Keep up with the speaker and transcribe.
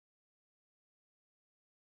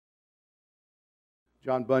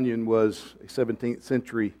John Bunyan was a 17th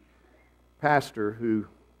century pastor who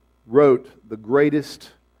wrote the greatest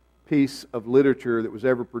piece of literature that was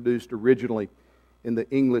ever produced originally in the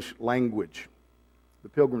English language. The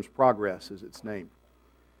Pilgrim's Progress is its name.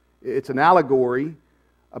 It's an allegory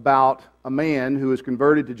about a man who is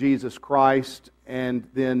converted to Jesus Christ and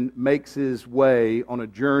then makes his way on a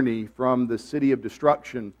journey from the city of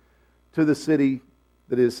destruction to the city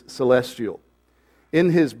that is celestial. In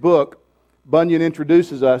his book, Bunyan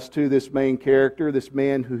introduces us to this main character, this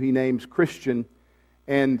man who he names Christian,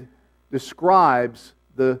 and describes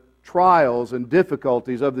the trials and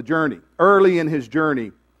difficulties of the journey. Early in his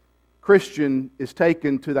journey, Christian is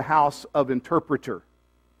taken to the house of interpreter.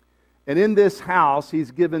 And in this house, he's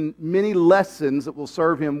given many lessons that will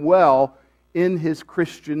serve him well in his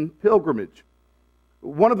Christian pilgrimage.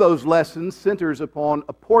 One of those lessons centers upon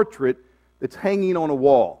a portrait that's hanging on a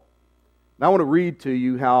wall. And I want to read to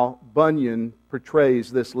you how Bunyan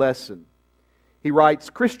portrays this lesson. He writes,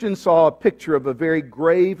 "Christian saw a picture of a very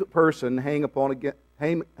grave person hang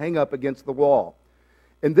up against the wall.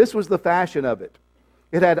 And this was the fashion of it.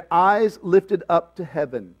 It had eyes lifted up to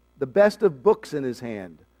heaven, the best of books in his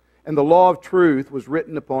hand, and the law of truth was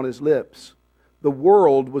written upon his lips. The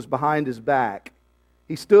world was behind his back.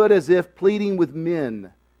 He stood as if pleading with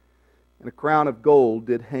men, and a crown of gold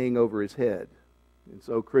did hang over his head." And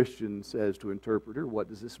so Christian says to interpreter, "What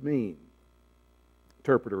does this mean?"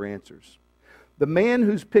 Interpreter answers, "The man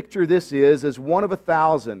whose picture this is one of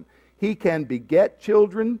 1,000. He can beget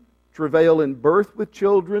children, travail in birth with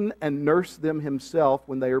children, and nurse them himself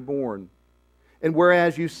when they are born. And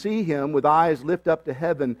whereas you see him with eyes lift up to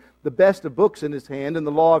heaven, the best of books in his hand, and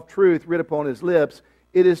the law of truth writ upon his lips,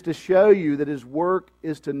 it is to show you that his work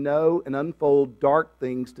is to know and unfold dark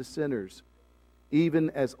things to sinners, even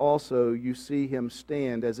as also you see him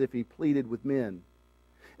stand as if he pleaded with men.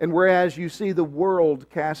 And whereas you see the world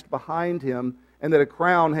cast behind him, and that a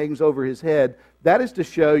crown hangs over his head, that is to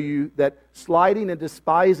show you that slighting and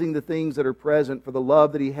despising the things that are present for the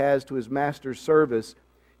love that he has to his master's service,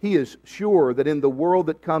 he is sure that in the world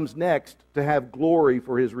that comes next to have glory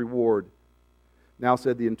for his reward. Now,"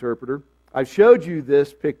 said the interpreter, "I've showed you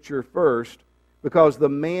this picture first, because the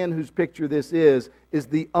man whose picture this is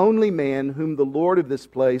the only man whom the Lord of this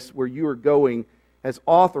place where you are going has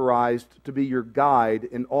authorized to be your guide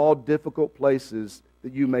in all difficult places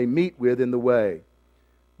that you may meet with in the way.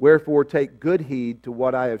 Wherefore take good heed to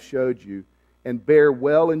what I have showed you, and bear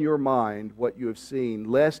well in your mind what you have seen,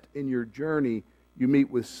 lest in your journey you meet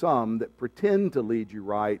with some that pretend to lead you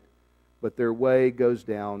right, but their way goes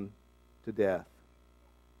down to death."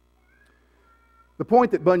 The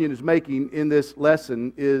point that Bunyan is making in this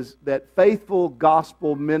lesson is that faithful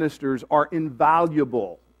gospel ministers are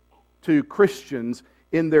invaluable to Christians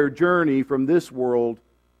in their journey from this world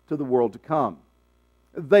to the world to come.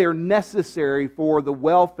 They are necessary for the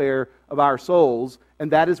welfare of our souls,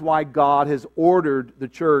 and that is why God has ordered the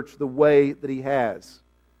church the way that He has.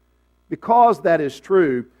 Because that is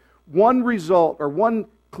true, one result or one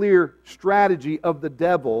clear strategy of the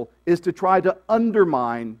devil is to try to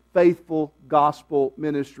undermine faithful gospel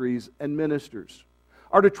ministries and ministers,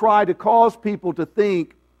 or to try to cause people to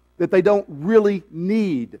think that they don't really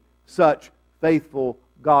need such faithful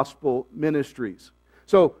gospel ministries.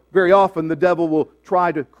 So very often the devil will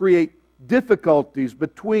try to create difficulties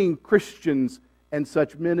between Christians and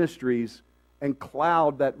such ministries and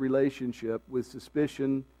cloud that relationship with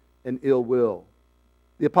suspicion and ill will.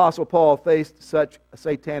 The Apostle Paul faced such a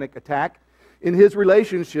satanic attack in his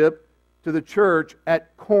relationship to the church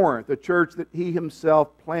at Corinth, a church that he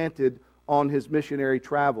himself planted on his missionary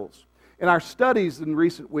travels. In our studies in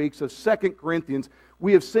recent weeks of 2 Corinthians,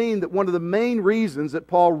 we have seen that one of the main reasons that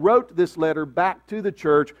Paul wrote this letter back to the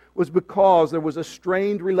church was because there was a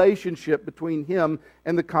strained relationship between him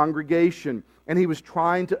and the congregation, and he was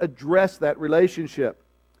trying to address that relationship.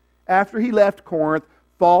 After he left Corinth,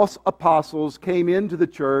 false apostles came into the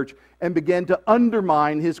church and began to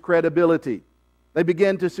undermine his credibility. They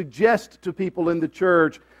began to suggest to people in the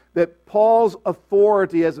church that Paul's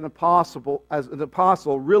authority as an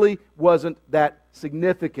apostle really wasn't that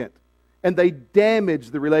significant. And they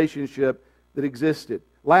damaged the relationship that existed.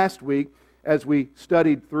 Last week, as we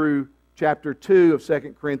studied through chapter 2 of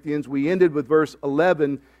 2 Corinthians, we ended with verse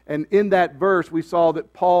 11. And in that verse, we saw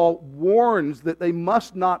that Paul warns that they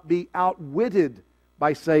must not be outwitted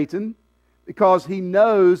by Satan, because he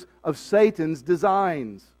knows of Satan's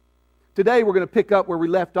designs. Today we're going to pick up where we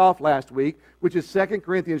left off last week, which is 2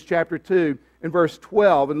 Corinthians chapter 2 and verse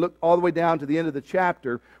 12, and look all the way down to the end of the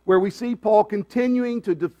chapter, where we see Paul continuing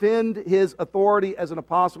to defend his authority as an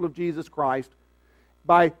apostle of Jesus Christ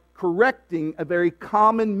by correcting a very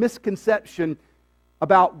common misconception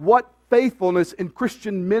about what faithfulness in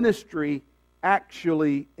Christian ministry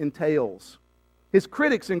actually entails. His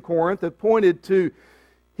critics in Corinth have pointed to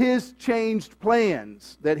his changed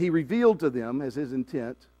plans that he revealed to them as his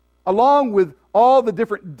intent, along with all the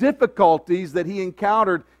different difficulties that he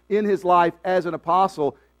encountered in his life as an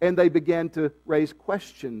apostle, and they began to raise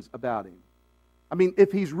questions about him. I mean,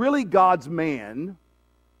 if he's really God's man,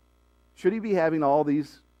 should he be having all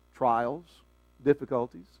these trials,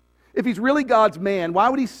 difficulties? If he's really God's man, why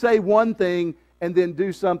would he say one thing and then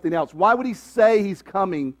do something else? Why would he say he's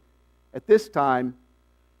coming at this time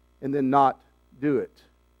and then not do it?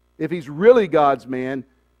 If he's really God's man,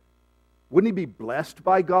 wouldn't he be blessed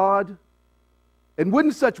by God? And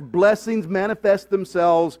wouldn't such blessings manifest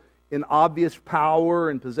themselves in obvious power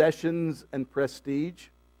and possessions and prestige?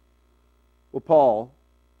 Well, Paul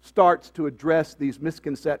starts to address these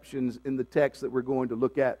misconceptions in the text that we're going to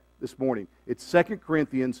look at this morning. It's 2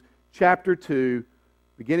 Corinthians chapter 2,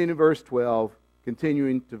 beginning in verse 12,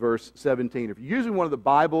 continuing to verse 17. If you're using one of the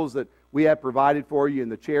Bibles that we have provided for you in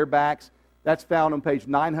the chair backs, that's found on page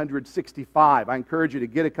 965. I encourage you to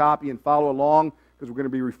get a copy and follow along, because we're going to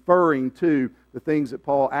be referring to the things that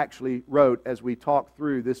Paul actually wrote as we talk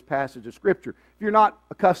through this passage of Scripture. If you're not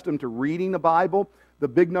accustomed to reading the Bible, the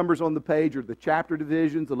big numbers on the page are the chapter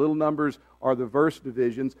divisions, the little numbers are the verse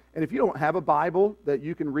divisions. And if you don't have a Bible that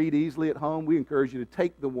you can read easily at home, we encourage you to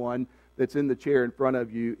take the one that's in the chair in front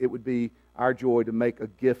of you. It would be our joy to make a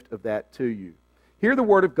gift of that to you. Hear the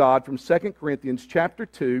Word of God from 2 Corinthians chapter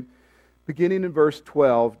 2, beginning in verse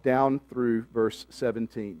 12 down through verse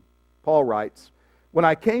 17. Paul writes, "When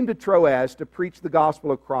I came to Troas to preach the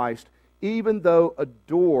gospel of Christ, even though a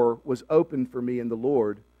door was opened for me in the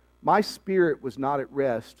Lord, my spirit was not at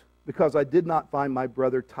rest, because I did not find my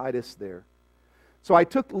brother Titus there. So I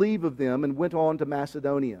took leave of them and went on to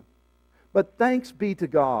Macedonia. But thanks be to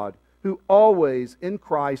God, who always in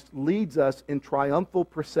Christ leads us in triumphal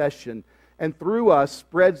procession, and through us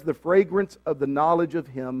spreads the fragrance of the knowledge of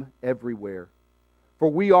Him everywhere. For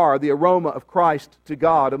we are the aroma of Christ to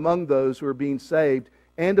God among those who are being saved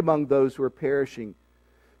and among those who are perishing.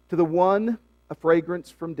 To the one, a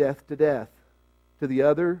fragrance from death to death. To the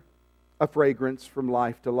other, a fragrance from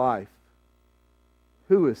life to life.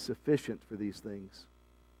 Who is sufficient for these things?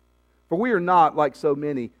 For we are not, like so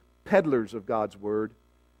many, peddlers of God's word,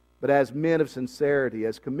 but as men of sincerity,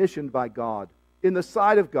 as commissioned by God. In the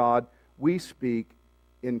sight of God, we speak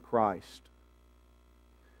in Christ."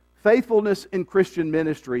 Faithfulness in Christian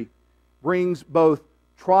ministry brings both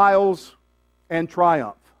trials and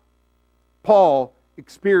triumph. Paul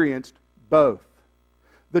experienced both.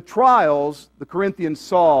 The trials the Corinthians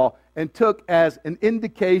saw and took as an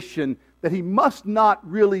indication that he must not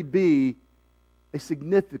really be a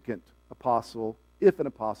significant apostle, if an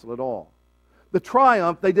apostle at all. The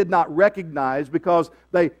triumph they did not recognize because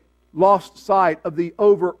they lost sight of the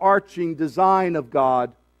overarching design of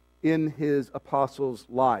God in his apostle's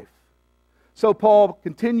life. So Paul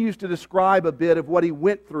continues to describe a bit of what he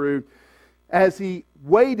went through as he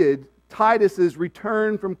waited Titus's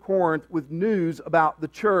return from Corinth with news about the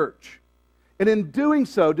church. And in doing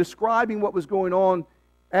so, describing what was going on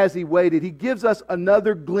as he waited, he gives us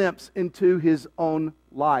another glimpse into his own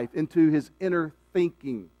life, into his inner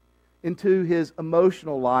thinking, into his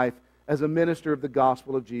emotional life as a minister of the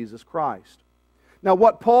gospel of Jesus Christ. Now,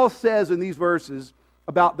 what Paul says in these verses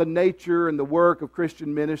about the nature and the work of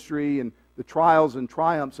Christian ministry and the trials and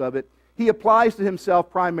triumphs of it, he applies to himself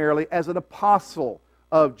primarily as an apostle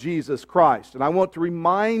of Jesus Christ. And I want to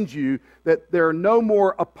remind you that there are no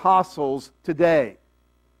more apostles today.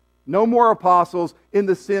 No more apostles in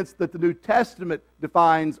the sense that the New Testament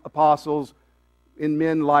defines apostles in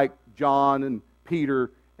men like John and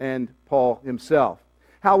Peter and Paul himself.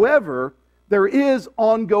 However, there is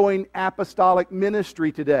ongoing apostolic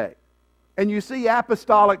ministry today. And you see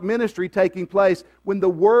apostolic ministry taking place when the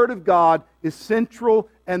Word of God is central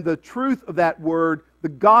and the truth of that Word, the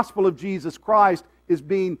gospel of Jesus Christ, is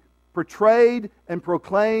being portrayed and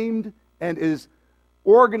proclaimed and is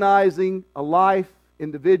organizing a life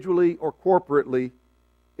individually or corporately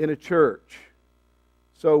in a church.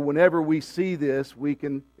 So whenever we see this, we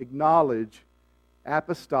can acknowledge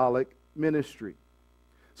apostolic ministry.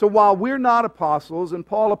 So while we're not apostles, and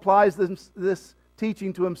Paul applies this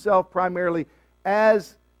teaching to himself primarily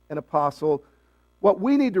as an apostle, what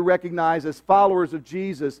we need to recognize as followers of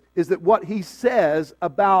Jesus is that what he says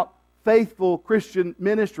about faithful Christian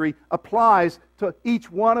ministry applies to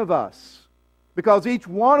each one of us. Because each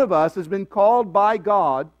one of us has been called by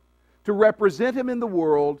God to represent Him in the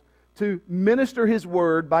world, to minister His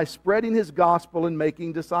Word by spreading His gospel and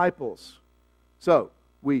making disciples. So,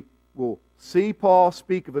 we will see Paul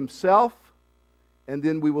speak of himself and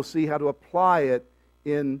then we will see how to apply it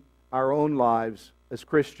in our own lives as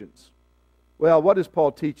Christians. Well, what does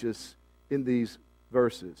Paul teach us in these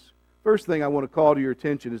verses? First thing I want to call to your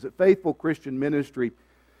attention is that faithful Christian ministry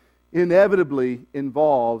inevitably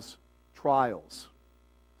involves trials,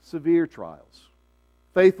 severe trials.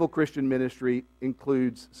 Faithful Christian ministry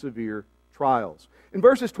includes severe trials. In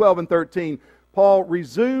verses 12 and 13, Paul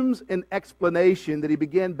resumes an explanation that he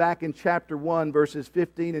began back in chapter 1, verses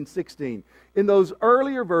 15 and 16. In those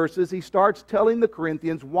earlier verses, he starts telling the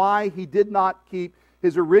Corinthians why he did not keep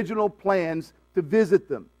his original plans to visit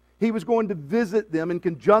them. He was going to visit them in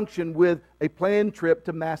conjunction with a planned trip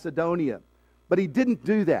to Macedonia. But he didn't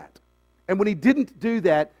do that. And when he didn't do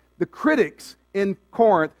that, the critics in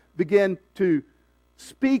Corinth began to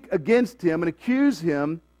speak against him and accuse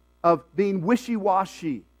him of being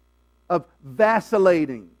wishy-washy, of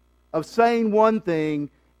vacillating, of saying one thing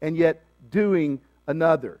and yet doing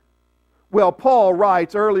another. Well, Paul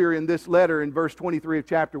writes earlier in this letter in verse 23 of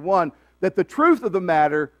chapter 1 that the truth of the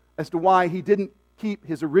matter as to why he didn't keep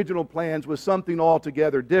his original plans was something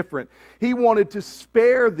altogether different. He wanted to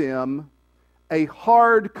spare them a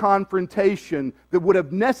hard confrontation that would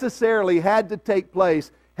have necessarily had to take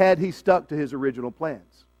place had he stuck to his original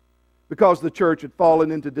plans. Because the church had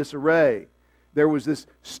fallen into disarray. There was this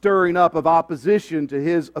stirring up of opposition to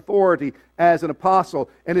his authority as an apostle.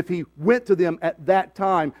 And if he went to them at that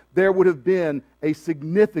time, there would have been a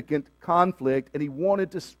significant conflict. And he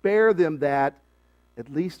wanted to spare them that, at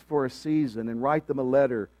least for a season, and write them a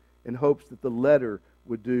letter in hopes that the letter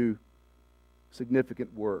would do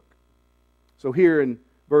significant work. So here in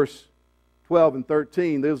verse 12 and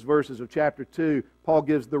 13, those verses of chapter 2, Paul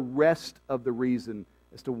gives the rest of the reason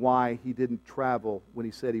as to why he didn't travel when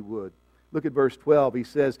he said he would. Look at verse 12. He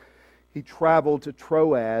says he traveled to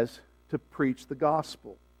Troas to preach the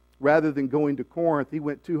gospel. Rather than going to Corinth, he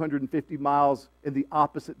went 250 miles in the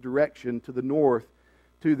opposite direction to the north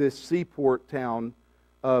to this seaport town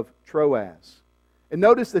of Troas. And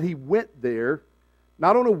notice that he went there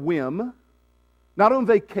not on a whim, not on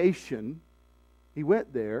vacation. He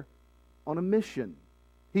went there on a mission.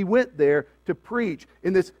 He went there to preach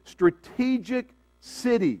in this strategic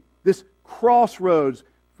city, this crossroads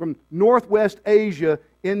from Northwest Asia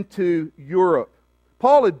into Europe.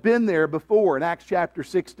 Paul had been there before in Acts chapter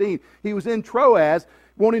 16. He was in Troas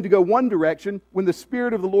wanting to go one direction when the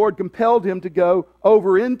Spirit of the Lord compelled him to go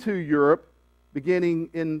over into Europe, beginning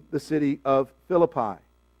in the city of Philippi.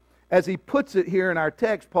 As he puts it here in our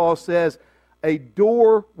text, Paul says, "A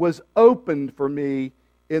door was opened for me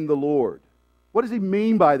in the Lord." What does he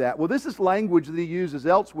mean by that? Well, this is language that he uses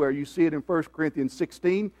elsewhere. You see it in 1 Corinthians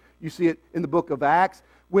 16. You see it in the book of Acts.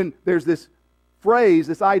 When there's this phrase,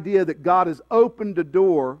 this idea that God has opened a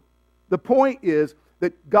door, the point is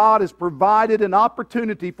that God has provided an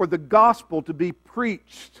opportunity for the gospel to be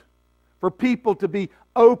preached, for people to be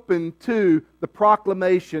open to the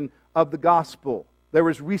proclamation of the gospel. There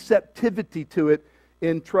was receptivity to it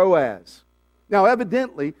in Troas. Now,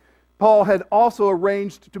 evidently, Paul had also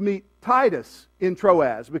arranged to meet Titus in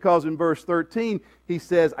Troas, because in verse 13 he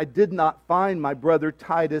says, "I did not find my brother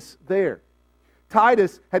Titus there."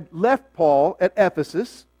 Titus had left Paul at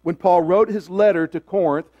Ephesus when Paul wrote his letter to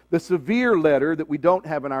Corinth, the severe letter that we don't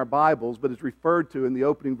have in our Bibles but is referred to in the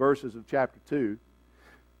opening verses of chapter 2.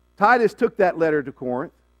 Titus took that letter to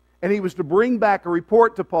Corinth, and he was to bring back a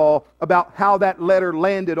report to Paul about how that letter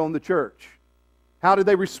landed on the church. How did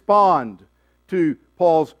they respond to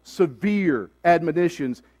Paul's severe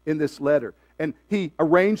admonitions in this letter? And he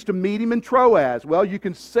arranged to meet him in Troas. Well, you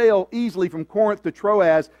can sail easily from Corinth to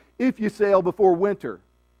Troas if you sail before winter.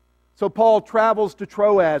 So Paul travels to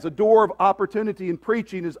Troas. A door of opportunity in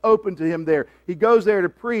preaching is open to him there. He goes there to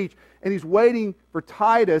preach, and he's waiting for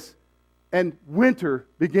Titus, and winter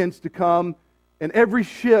begins to come. And every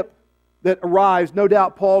ship that arrives, no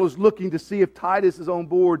doubt Paul is looking to see if Titus is on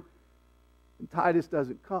board, and Titus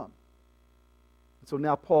doesn't come. And so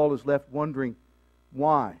now Paul is left wondering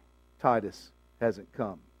why Titus hasn't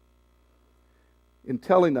come. In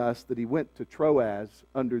telling us that he went to Troas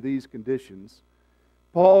under these conditions,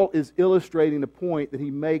 Paul is illustrating a point that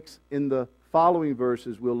he makes in the following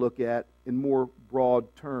verses we'll look at in more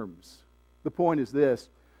broad terms. The point is this,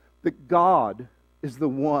 that God is the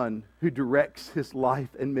one who directs his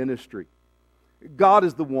life and ministry. God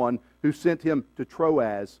is the one who sent him to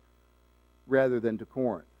Troas rather than to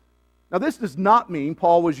Corinth. Now, this does not mean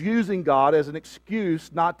Paul was using God as an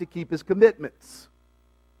excuse not to keep his commitments.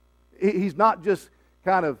 He's not just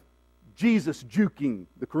kind of Jesus juking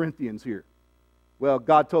the Corinthians here. Well,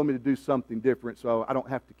 God told me to do something different, so I don't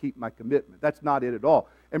have to keep my commitment. That's not it at all.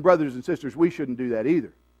 And brothers and sisters, we shouldn't do that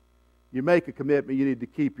either. You make a commitment, you need to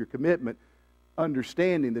keep your commitment.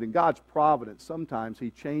 understanding that in God's providence, sometimes He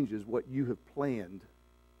changes what you have planned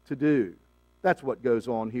to do. That's what goes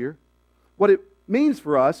on here. What it means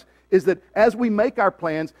for us is that as we make our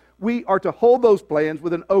plans, we are to hold those plans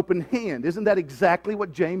with an open hand. Isn't that exactly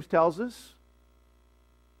what James tells us?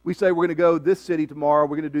 We say we're going to go this city tomorrow,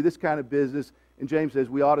 we're going to do this kind of business, and James says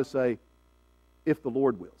we ought to say, if the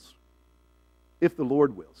Lord wills. If the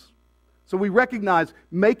Lord wills. So we recognize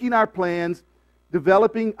making our plans,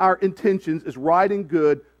 developing our intentions is right and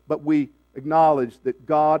good, but we acknowledge that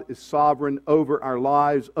God is sovereign over our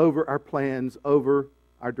lives, over our plans, over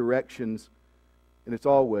our directions, and it's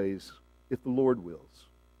always if the Lord wills.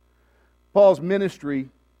 Paul's ministry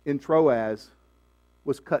in Troas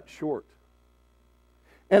was cut short.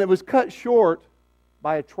 And it was cut short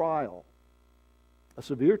by a trial, a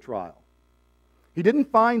severe trial. He didn't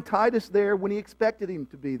find Titus there when he expected him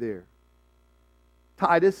to be there.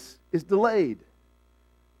 Titus is delayed.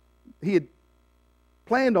 He had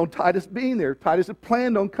planned on Titus being there. Titus had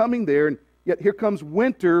planned on coming there, and yet here comes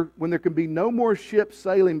winter when there can be no more ships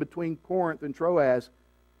sailing between Corinth and Troas.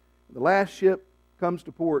 The last ship comes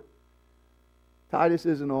to port. Titus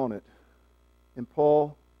isn't on it, and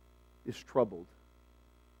Paul is troubled.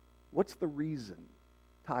 What's the reason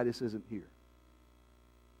Titus isn't here?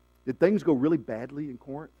 Did things go really badly in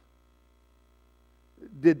Corinth?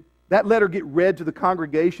 Did that letter get read to the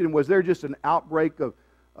congregation? Was there just an outbreak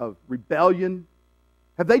of rebellion?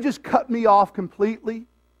 Have they just cut me off completely?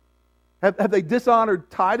 Have they dishonored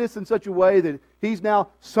Titus in such a way that he's now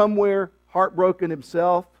somewhere heartbroken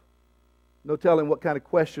himself? No telling what kind of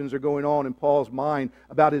questions are going on in Paul's mind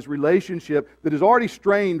about his relationship that is already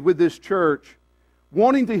strained with this church.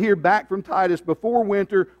 Wanting to hear back from Titus before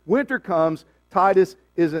winter. Winter comes, Titus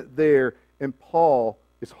isn't there, and Paul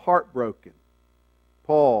is heartbroken.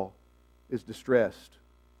 Paul is distressed.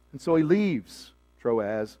 And so he leaves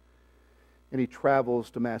Troas and he travels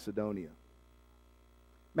to Macedonia.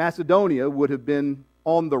 Macedonia would have been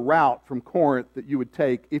on the route from Corinth that you would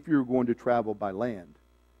take if you were going to travel by land.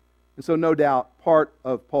 And so no doubt part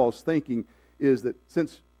of Paul's thinking is that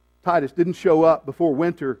since Titus didn't show up before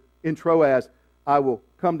winter in Troas, I will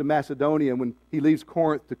come to Macedonia, and when he leaves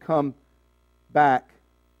Corinth to come back,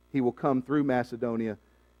 he will come through Macedonia,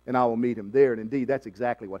 and I will meet him there. And indeed, that's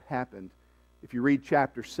exactly what happened. If you read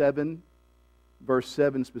chapter 7, verse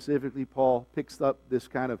 7 specifically, Paul picks up this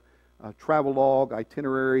kind of travelogue,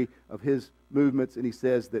 itinerary of his movements, and he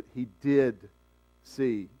says that he did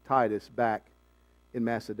see Titus back in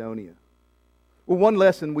Macedonia. Well, one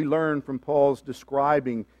lesson we learn from Paul's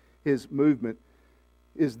describing his movement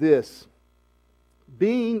is this.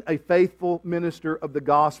 Being a faithful minister of the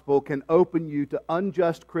gospel can open you to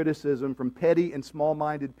unjust criticism from petty and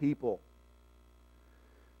small-minded people.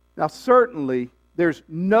 Now, certainly, there's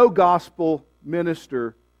no gospel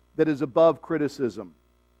minister that is above criticism.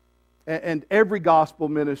 And every gospel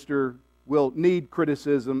minister will need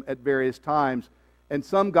criticism at various times. And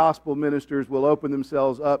some gospel ministers will open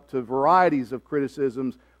themselves up to varieties of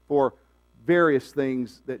criticisms for various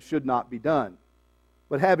things that should not be done.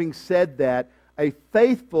 But having said that, a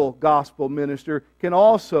faithful gospel minister can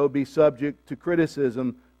also be subject to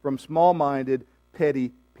criticism from small-minded,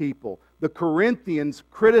 petty people. The Corinthians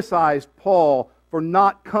criticized Paul for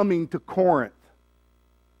not coming to Corinth.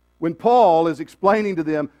 When Paul is explaining to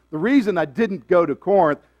them, the reason I didn't go to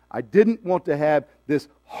Corinth, I didn't want to have this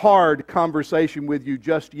hard conversation with you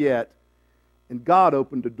just yet. And God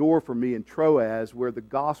opened a door for me in Troas where the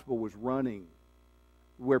gospel was running,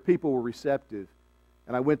 where people were receptive.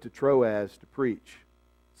 And I went to Troas to preach.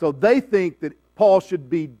 So they think that Paul should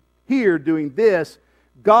be here doing this.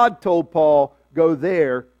 God told Paul, go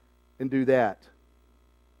there and do that.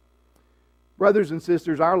 Brothers and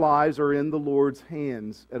sisters, our lives are in the Lord's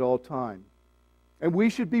hands at all times. And we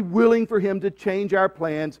should be willing for Him to change our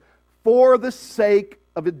plans for the sake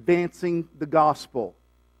of advancing the gospel.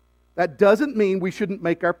 That doesn't mean we shouldn't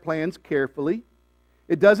make our plans carefully.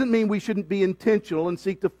 It doesn't mean we shouldn't be intentional and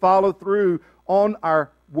seek to follow through on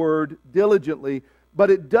our word diligently.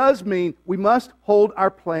 But it does mean we must hold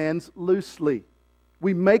our plans loosely.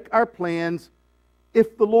 We make our plans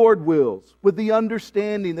if the Lord wills, with the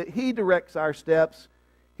understanding that He directs our steps,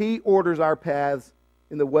 He orders our paths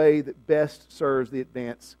in the way that best serves the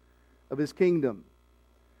advance of His kingdom.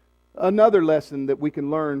 Another lesson that we can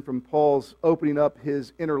learn from Paul's opening up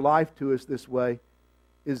his inner life to us this way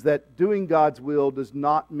is that doing God's will does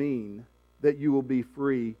not mean that you will be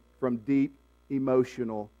free from deep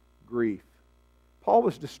emotional grief. Paul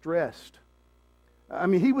was distressed.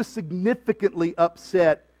 He was significantly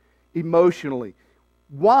upset emotionally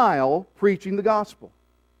while preaching the gospel.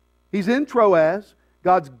 He's in Troas.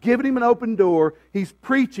 God's given him an open door. He's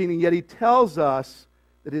preaching, and yet he tells us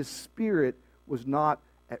that his spirit was not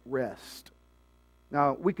at rest.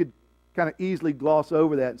 Now, we could kind of easily gloss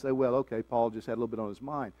over that and say, well, okay, Paul just had a little bit on his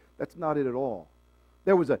mind. That's not it at all.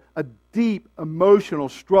 There was a deep emotional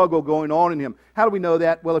struggle going on in him. How do we know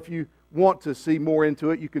that? Well, if you want to see more into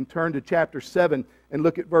it, you can turn to chapter 7 and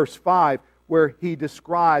look at verse 5, where he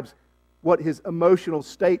describes what his emotional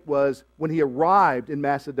state was when he arrived in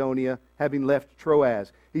Macedonia, having left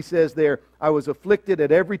Troas. He says there, I was afflicted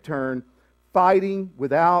at every turn, fighting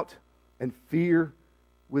without and fear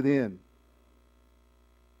within.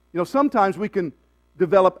 You know, sometimes we can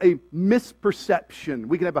develop a misperception.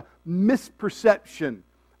 We can have a misperception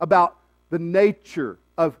about the nature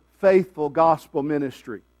of faithful gospel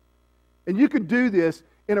ministry. And you can do this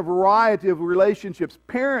in a variety of relationships.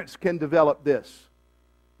 Parents can develop this.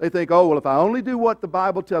 They think, oh, well, if I only do what the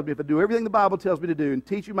Bible tells me, if I do everything the Bible tells me to do, and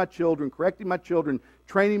teaching my children, correcting my children,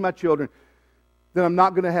 training my children, then I'm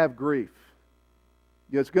not going to have grief.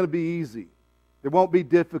 You know, it's going to be easy. There won't be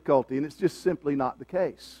difficulty, and it's just simply not the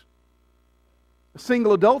case.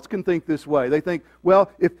 Single adults can think this way. They think,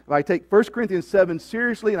 well, if I take 1 Corinthians 7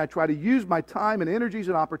 seriously and I try to use my time and energies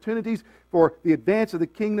and opportunities for the advance of the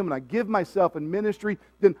kingdom and I give myself in ministry,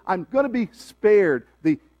 then I'm going to be spared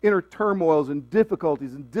the inner turmoils and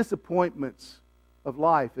difficulties and disappointments of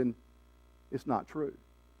life. And it's not true.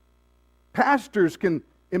 Pastors can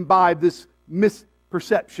imbibe this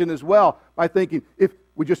misperception as well by thinking, if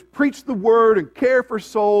we just preach the Word and care for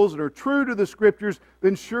souls and are true to the Scriptures,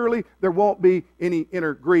 then surely there won't be any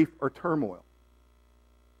inner grief or turmoil.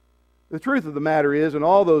 The truth of the matter is, in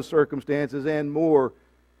all those circumstances and more,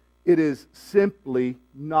 it is simply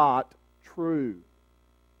not true.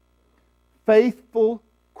 Faithful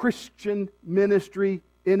Christian ministry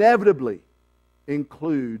inevitably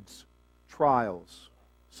includes trials,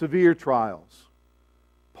 severe trials.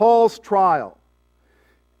 Paul's trial,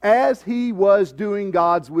 as he was doing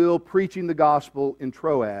God's will, preaching the gospel in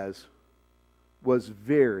Troas, was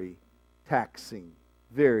very taxing,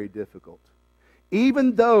 very difficult.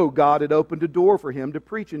 Even though God had opened a door for him to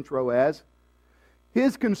preach in Troas,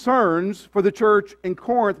 his concerns for the church in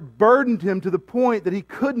Corinth burdened him to the point that he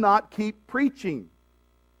could not keep preaching.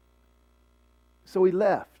 So he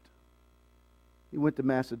left. He went to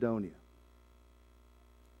Macedonia.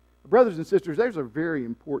 Brothers and sisters, there's a very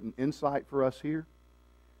important insight for us here.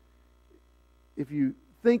 If you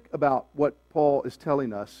think about what Paul is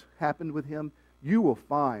telling us happened with him, you will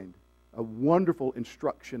find a wonderful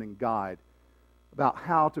instruction and guide about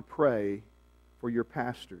how to pray for your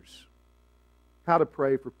pastors, how to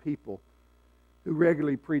pray for people who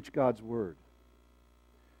regularly preach God's Word.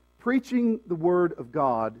 Preaching the Word of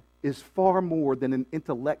God is far more than an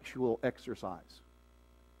intellectual exercise.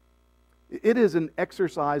 It is an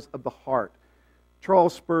exercise of the heart.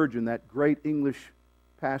 Charles Spurgeon, that great English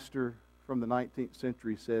pastor from the 19th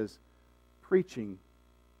century, says, preaching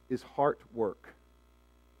is heart work.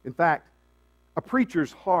 In fact, a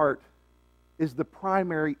preacher's heart is the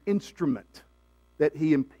primary instrument that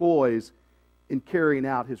he employs in carrying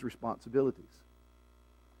out his responsibilities.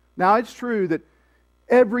 Now, it's true that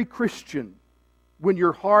every Christian, when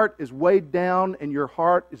your heart is weighed down and your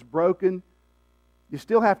heart is broken, you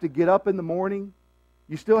still have to get up in the morning.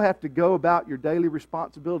 You still have to go about your daily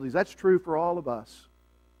responsibilities. That's true for all of us.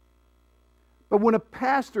 But when a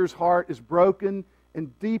pastor's heart is broken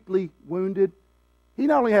and deeply wounded, he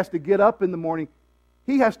not only has to get up in the morning,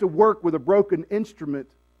 he has to work with a broken instrument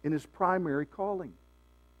in his primary calling.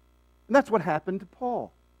 And that's what happened to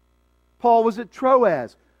Paul. Paul was at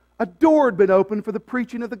Troas. A door had been opened for the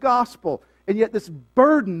preaching of the gospel. And yet this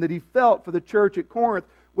burden that he felt for the church at Corinth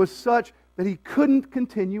was such that he couldn't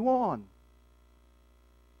continue on.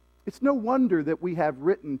 It's no wonder that we have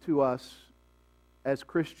written to us as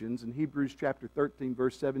Christians in Hebrews chapter 13,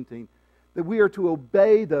 verse 17, that we are to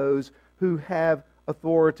obey those who have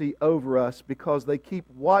authority over us because they keep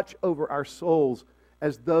watch over our souls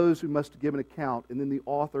as those who must give an account. And then the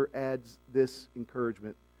author adds this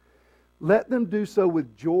encouragement. Let them do so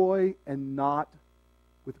with joy and not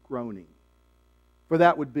with groaning, for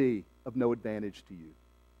that would be of no advantage to you.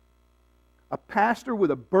 A pastor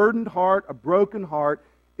with a burdened heart, a broken heart,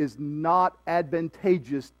 is not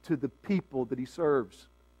advantageous to the people that he serves.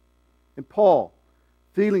 And Paul,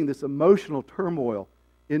 feeling this emotional turmoil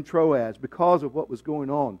in Troas because of what was going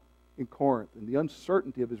on in Corinth and the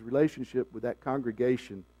uncertainty of his relationship with that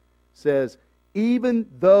congregation, says, even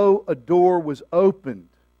though a door was opened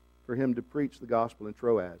for him to preach the gospel in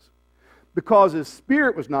Troas, because his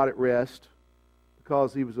spirit was not at rest,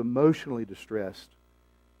 because he was emotionally distressed,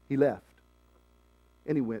 he left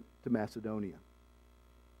and he went to Macedonia.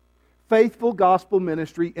 faithful gospel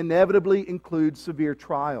ministry inevitably includes severe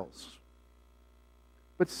trials.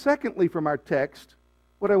 But secondly, from our text,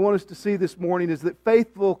 what I want us to see this morning is that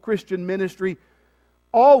faithful Christian ministry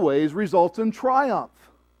always results in triumph.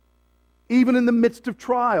 Even in the midst of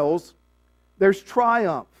trials, there's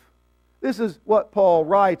triumph. This is what Paul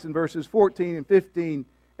writes in verses 14 and 15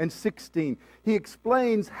 and 16. He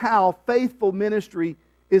explains how faithful ministry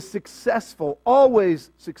is successful,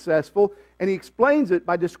 always successful, and he explains it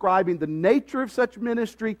by describing the nature of such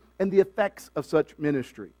ministry and the effects of such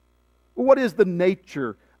ministry. Well, what is the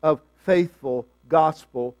nature of faithful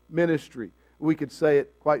gospel ministry? We could say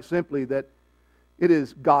it quite simply that it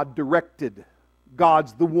is God-directed.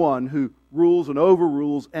 God's the one who rules and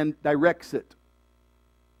overrules and directs it.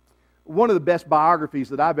 One of the best biographies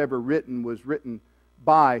that I've ever written was written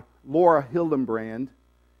by Laura Hildenbrand, and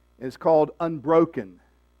it's called Unbroken.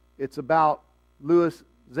 It's about Louis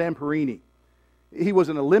Zamperini. He was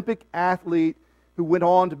an Olympic athlete who went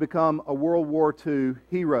on to become a World War II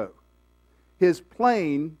hero. His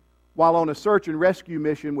plane, while on a search and rescue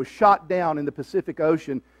mission, was shot down in the Pacific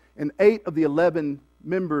Ocean, and 8 of the 11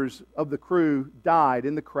 members of the crew died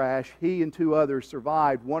in the crash. He and 2 others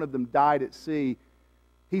survived. One of them died at sea.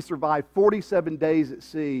 He survived 47 days at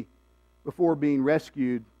sea before being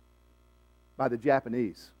rescued by the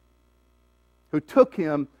Japanese, who took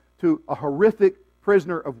him to a horrific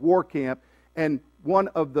prisoner of war camp, and one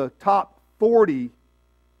of the top 40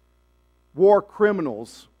 war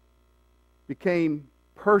criminals became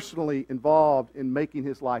personally involved in making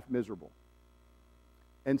his life miserable.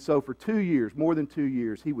 And so for 2 years, more than 2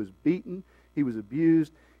 years, he was beaten, he was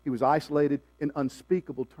abused, he was isolated in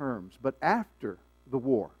unspeakable terms. But after the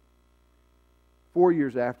war, 4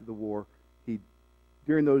 years after the war, he,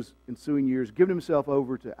 during those ensuing years, given himself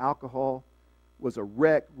over to alcohol, was a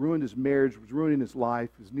wreck, ruined his marriage, was ruining his life,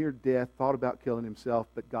 was near death, thought about killing himself,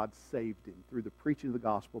 but God saved him through the preaching of the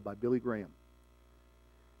gospel by Billy Graham.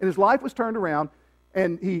 And his life was turned around,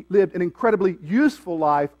 and he lived an incredibly useful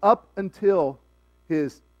life up until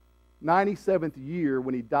his 97th year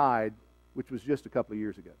when he died, which was just a couple of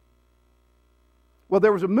years ago. Well,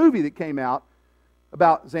 there was a movie that came out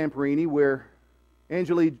about Zamperini where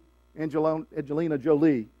Angelina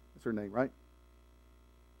Jolie, that's her name, right?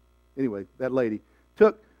 Anyway, that lady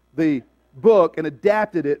took the book and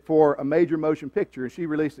adapted it for a major motion picture, and she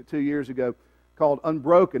released it 2 years ago called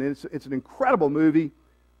Unbroken. And it's an incredible movie.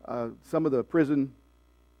 Some of the prison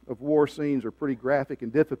of war scenes are pretty graphic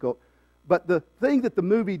and difficult. But the thing that the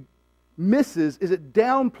movie misses is it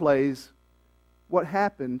downplays what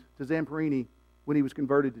happened to Zamperini when he was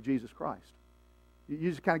converted to Jesus Christ. You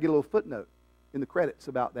just kind of get a little footnote in the credits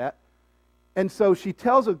about that. And so she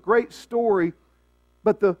tells a great story,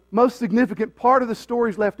 but the most significant part of the story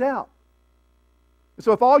is left out.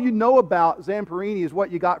 So if all you know about Zamperini is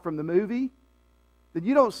what you got from the movie, then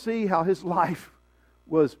you don't see how his life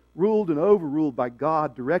was ruled and overruled by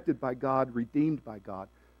God, directed by God, redeemed by God.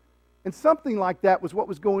 And something like that was what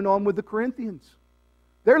was going on with the Corinthians.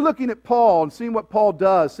 They're looking at Paul and seeing what Paul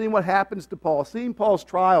does, seeing what happens to Paul, seeing Paul's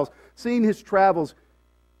trials, seeing his travels,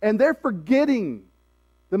 and they're forgetting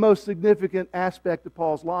the most significant aspect of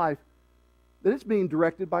Paul's life, that it's being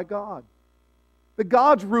directed by God. That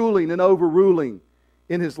God's ruling and overruling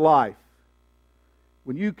in his life.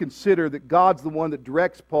 When you consider that God's the one that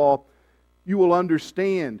directs Paul, you will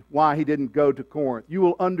understand why he didn't go to Corinth. You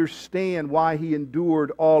will understand why he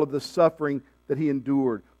endured all of the suffering that he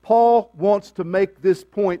endured. Paul wants to make this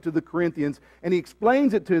point to the Corinthians, and he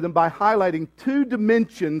explains it to them by highlighting 2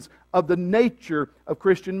 dimensions of the nature of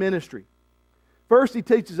Christian ministry. First, he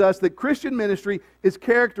teaches us that Christian ministry is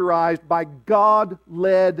characterized by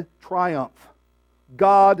God-led triumph.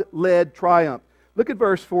 God-led triumph. Look at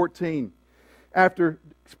verse 14. After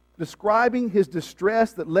describing his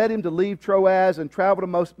distress that led him to leave Troas and travel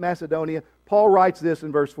to Macedonia, Paul writes this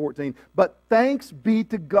in verse 14, "But thanks be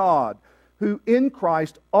to God, who in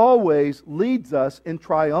Christ always leads us in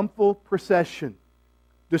triumphal procession."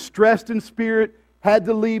 Distressed in spirit, had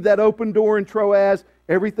to leave that open door in Troas.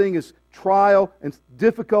 Everything is trial and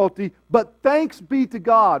difficulty, but thanks be to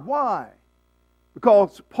God. Why?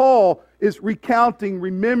 Because Paul is recounting,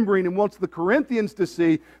 remembering, and wants the Corinthians to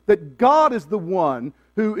see that God is the one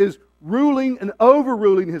who is ruling and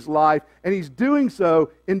overruling his life, and he's doing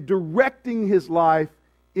so in directing his life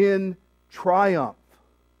in triumph.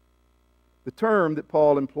 The term that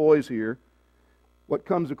Paul employs here, what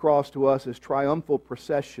comes across to us as triumphal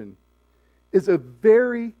procession, is a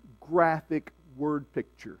very graphic word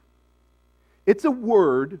picture. It's a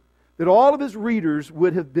word that all of his readers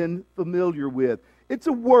would have been familiar with. It's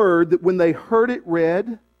a word that when they heard it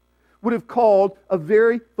read, would have called a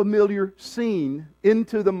very familiar scene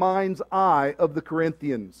into the mind's eye of the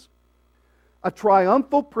Corinthians. A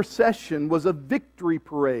triumphal procession was a victory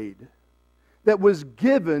parade that was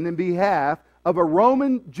given in behalf of a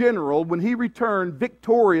Roman general when he returned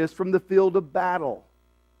victorious from the field of battle.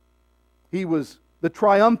 He was the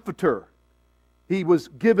triumphator. He was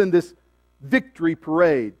given this victory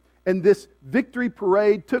parade. And this victory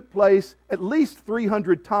parade took place at least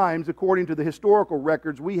 300 times according to the historical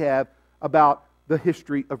records we have about the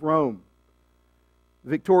history of Rome.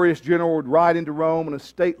 The victorious general would ride into Rome in a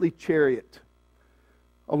stately chariot.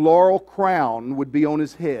 A laurel crown would be on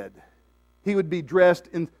his head. He would be dressed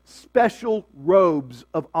in special robes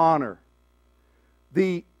of honor.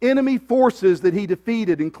 The enemy forces that he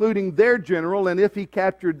defeated, including their general, and if he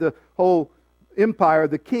captured the whole empire,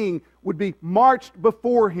 the king, would be marched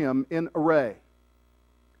before him in array.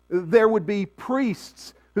 There would be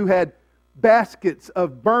priests who had baskets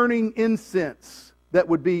of burning incense that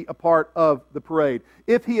would be a part of the parade.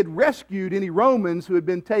 If he had rescued any Romans who had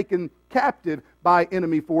been taken captive by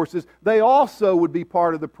enemy forces, they also would be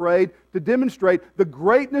part of the parade to demonstrate the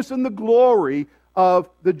greatness and the glory of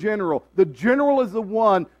the general. The general is the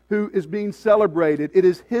one who is being celebrated. It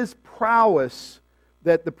is his prowess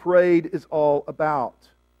that the parade is all about.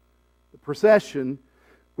 The procession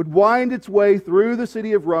would wind its way through the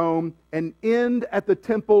city of Rome and end at the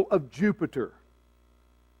temple of Jupiter,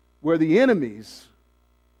 where the enemies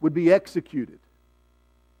would be executed,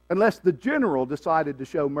 unless the general decided to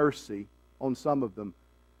show mercy on some of them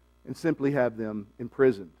and simply have them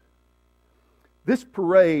imprisoned. This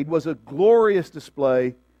parade was a glorious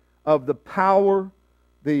display of the power,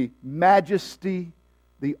 the majesty,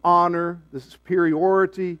 the honor, the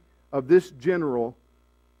superiority of this general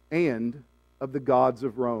and of the gods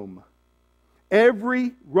of Rome.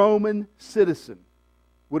 Every Roman citizen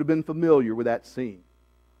would have been familiar with that scene.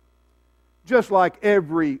 Just like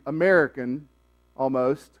every American,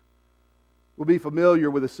 almost, will be familiar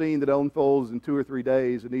with a scene that unfolds in 2 or 3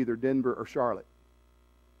 days in either Denver or Charlotte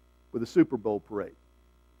with a Super Bowl parade.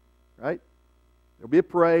 Right? There'll be a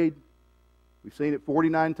parade. We've seen it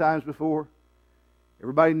 49 times before.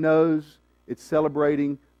 Everybody knows it's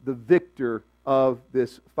celebrating the victor of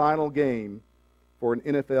this final game for an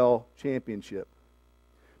NFL championship.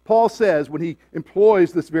 Paul says, when he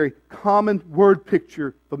employs this very common word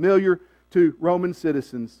picture, familiar to Roman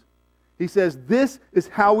citizens, he says, this is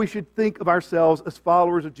how we should think of ourselves as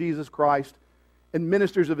followers of Jesus Christ and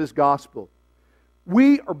ministers of His gospel.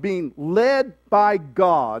 We are being led by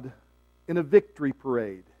God in a victory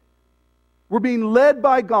parade. We're being led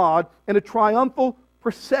by God in a triumphal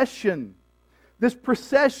procession. This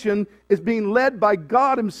procession is being led by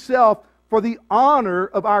God Himself for the honor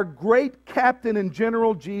of our great captain and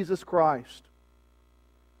general, Jesus Christ.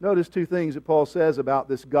 Notice 2 things that Paul says about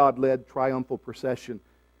this God-led triumphal procession.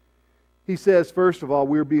 He says, first of all,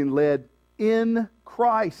 we're being led in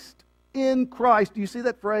Christ. In Christ. Do you see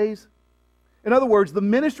that phrase? In other words, the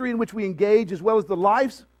ministry in which we engage, as well as the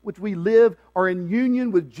lives which we live, are in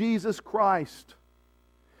union with Jesus Christ.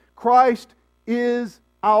 Christ is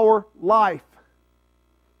our life.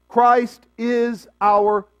 Christ is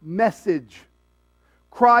our message.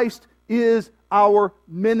 Christ is our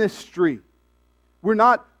ministry. We're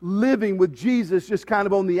not living with Jesus just kind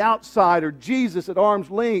of on the outside or Jesus at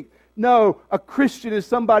arm's length. No, a Christian is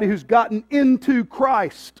somebody who's gotten into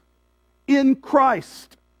Christ. In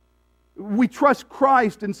Christ. We trust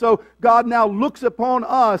Christ, and so God now looks upon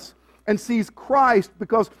us and sees Christ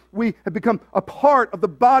because we have become a part of the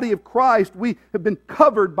body of Christ. We have been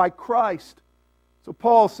covered by Christ. So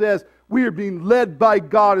Paul says we are being led by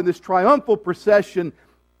God in this triumphal procession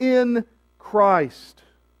in Christ.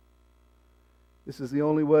 This is the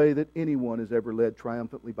only way that anyone is ever led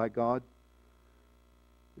triumphantly by God.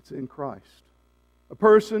 It's in Christ. A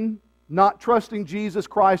person not trusting Jesus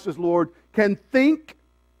Christ as Lord can think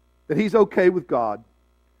that he's okay with God,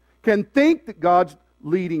 can think that God's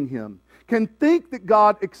leading him, can think that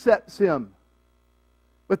God accepts him.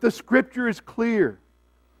 But the Scripture is clear.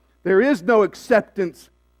 There is no acceptance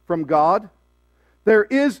from God. There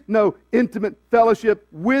is no intimate fellowship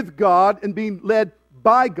with God and being led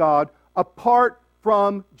by God apart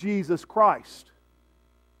from Jesus Christ.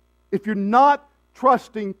 If you're not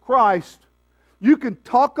trusting Christ, you can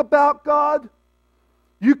talk about God.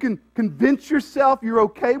 You can convince yourself you're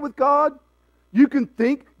okay with God. You can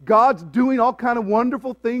think God's doing all kind of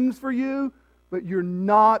wonderful things for you, but you're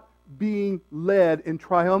not being led in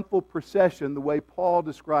triumphal procession the way Paul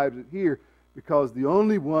describes it here, because the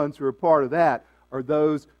only ones who are part of that are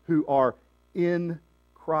those who are in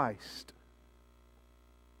Christ.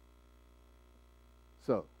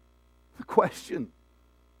 So, the question,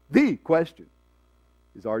 The question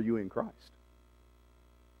is, are you in Christ?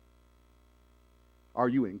 Are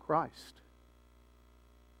you in Christ?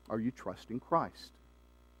 Are you trusting Christ?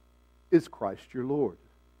 Is Christ your Lord?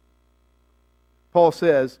 Paul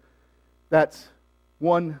says that's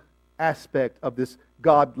one aspect of this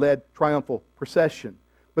God-led triumphal procession.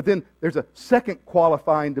 But then there's a second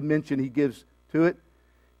qualifying dimension he gives to it.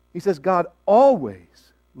 He says God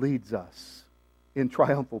always leads us in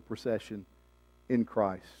triumphal procession in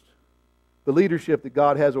Christ. The leadership that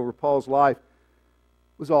God has over Paul's life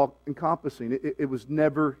was all-encompassing. It was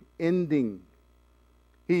never-ending.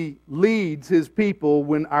 He leads His people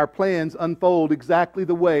when our plans unfold exactly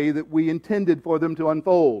the way that we intended for them to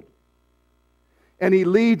unfold. And He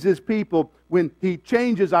leads His people when He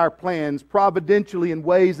changes our plans providentially in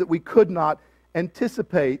ways that we could not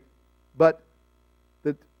anticipate, but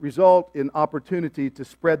that result in opportunity to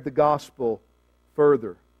spread the gospel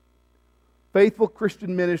further. Faithful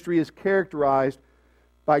Christian ministry is characterized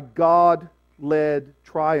by God-led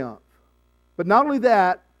triumph. But not only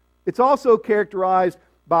that, it's also characterized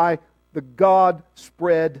by the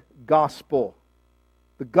God-spread gospel.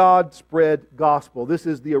 The God-spread gospel. This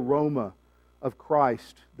is the aroma of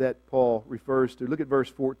Christ that Paul refers to. Look at verse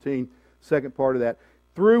 14, second part of that.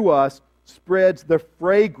 Through us spreads the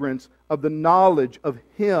fragrance of the knowledge of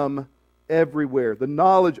Him everywhere. The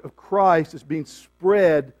knowledge of Christ is being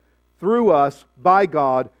spread through us by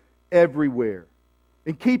God everywhere.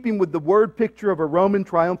 In keeping with the word picture of a Roman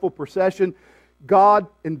triumphal procession, Paul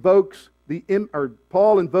invokes the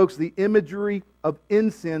imagery of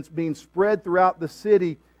incense being spread throughout the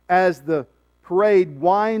city as the parade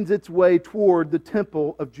winds its way toward the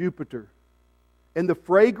temple of Jupiter. And the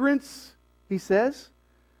fragrance, he says,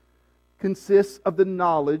 consists of the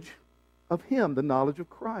knowledge of Him, the knowledge of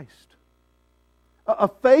Christ. A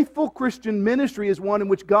faithful Christian ministry is one in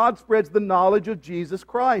which God spreads the knowledge of Jesus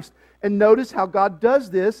Christ. And notice how God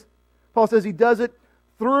does this. Paul says He does it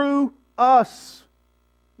through us.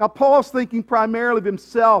 Now, Paul's thinking primarily of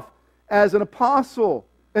himself as an apostle,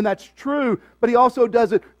 and that's true, but he also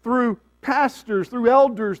does it through pastors, through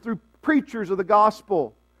elders, through preachers of the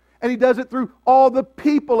gospel. And he does it through all the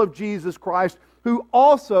people of Jesus Christ who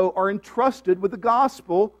also are entrusted with the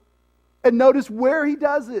gospel. And notice where he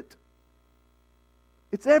does it.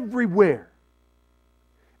 It's everywhere.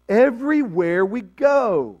 Everywhere we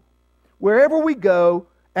go. Wherever we go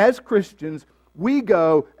as Christians, we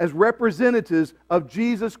go as representatives of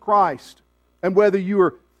Jesus Christ. And whether you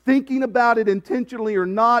are thinking about it intentionally or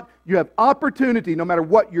not, you have opportunity, no matter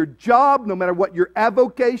what your job, no matter what your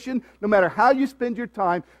avocation, no matter how you spend your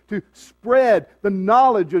time, to spread the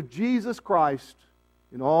knowledge of Jesus Christ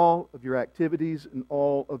in all of your activities and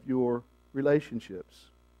all of your relationships.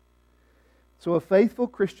 So a faithful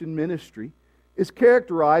Christian ministry is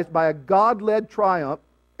characterized by a God-led triumph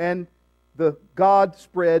and the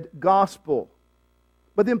God-spread gospel.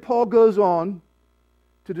 But then Paul goes on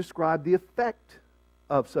to describe the effect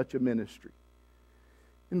of such a ministry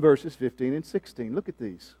in verses 15 and 16. Look at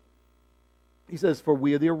these. He says, "For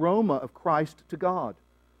we are the aroma of Christ to God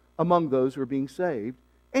among those who are being saved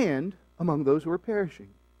and among those who are perishing.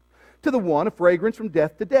 To the one, a fragrance from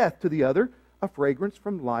death to death. To the other, a fragrance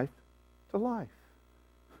from life to life."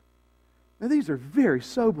 Now, these are very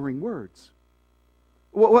sobering words.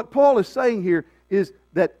 What Paul is saying here is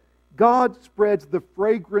that God spreads the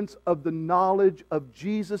fragrance of the knowledge of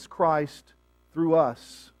Jesus Christ through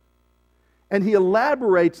us. And he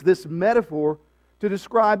elaborates this metaphor to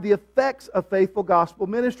describe the effects of faithful gospel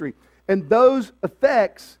ministry. And those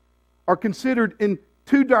effects are considered in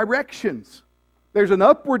two directions. There's an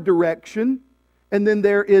upward direction, and then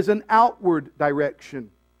there is an outward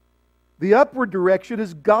direction. The upward direction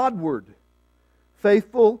is Godward.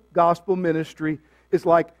 Faithful gospel ministry is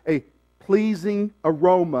like a pleasing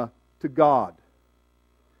aroma to God.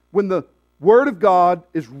 When the Word of God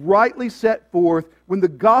is rightly set forth, when the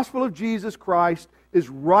gospel of Jesus Christ is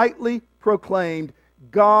rightly proclaimed,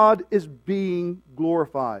 God is being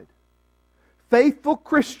glorified. Faithful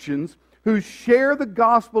Christians who share the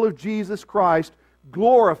gospel of Jesus Christ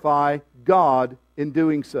glorify God in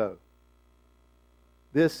doing so.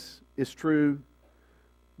 This is true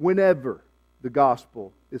whenever the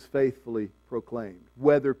gospel is faithfully proclaimed,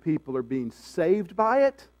 whether people are being saved by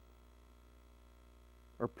it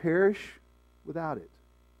or perish without it.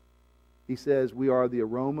 He says we are the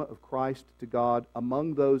aroma of Christ to God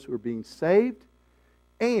among those who are being saved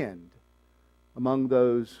and among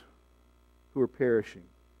those who are perishing.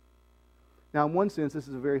 Now, in one sense, this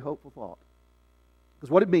is a very hopeful thought.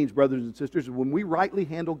 Because what it means, brothers and sisters, is when we rightly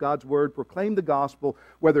handle God's Word, proclaim the gospel,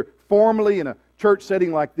 whether formally in a church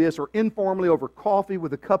setting like this or informally over coffee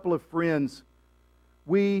with a couple of friends,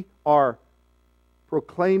 we are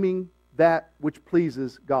proclaiming that which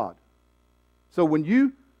pleases God. So when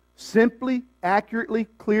you simply, accurately,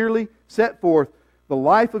 clearly set forth the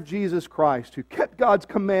life of Jesus Christ, who kept God's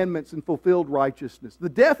commandments and fulfilled righteousness, the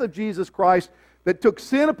death of Jesus Christ that took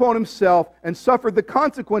sin upon Himself and suffered the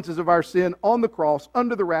consequences of our sin on the cross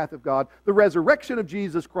under the wrath of God, the resurrection of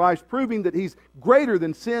Jesus Christ, proving that He's greater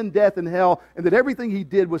than sin, death, and hell, and that everything He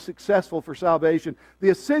did was successful for salvation, the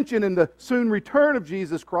ascension and the soon return of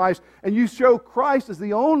Jesus Christ, and you show Christ as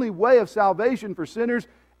the only way of salvation for sinners,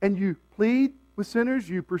 and you plead with sinners,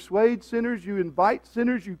 you persuade sinners, you invite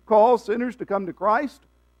sinners, you call sinners to come to Christ.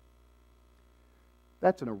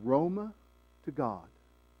 That's an aroma to God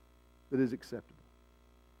that is acceptable.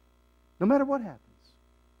 No matter what happens.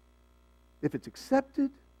 If it's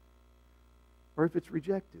accepted or if it's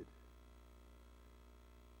rejected.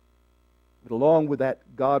 But along with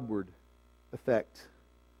that Godward effect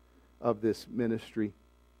of this ministry,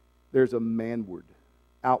 there's a manward,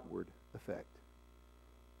 outward effect.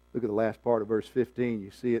 Look at the last part of verse 15.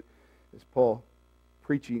 You see it as Paul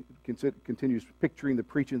continues picturing the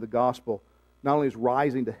preaching of the gospel, not only as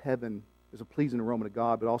rising to heaven as a pleasing aroma to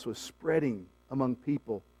God, but also as spreading among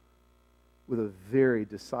people with a very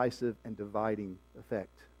decisive and dividing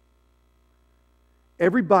effect.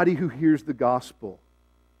 Everybody who hears the gospel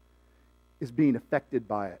is being affected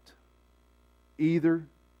by it, either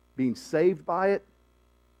being saved by it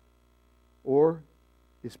or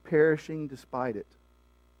is perishing despite it.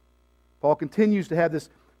 Paul continues to have this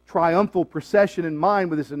triumphal procession in mind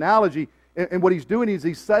with this analogy, and what he's doing is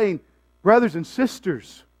he's saying, brothers and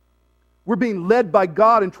sisters, we're being led by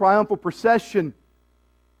God in triumphal procession,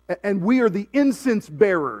 and we are the incense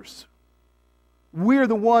bearers. We're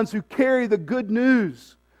the ones who carry the good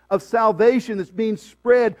news of salvation that's being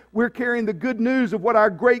spread. We're carrying the good news of what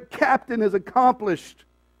our great captain has accomplished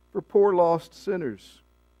for poor lost sinners.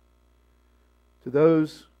 To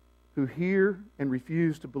those who hear and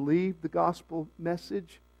refuse to believe the gospel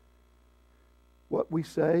message, what we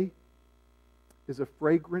say is a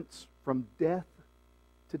fragrance from death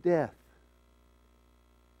to death.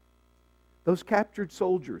 Those captured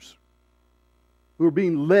soldiers who are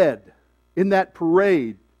being led in that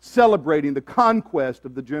parade celebrating the conquest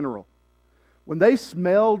of the general, when they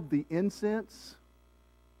smelled the incense,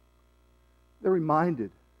 they're reminded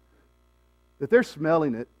that they're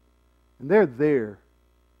smelling it and they're there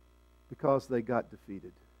because they got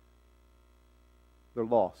defeated. They're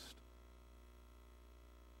lost.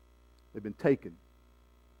 They've been taken.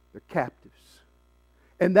 They're captives.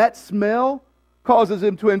 And that smell causes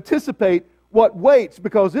them to anticipate what waits,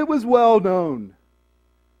 because it was well known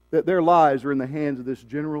that their lives are in the hands of this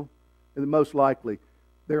general, and that most likely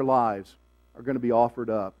their lives are going to be offered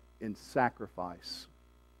up in sacrifice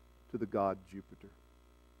to the god Jupiter.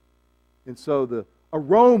 And so the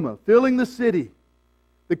aroma filling the city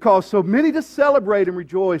that caused so many to celebrate and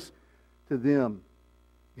rejoice, to them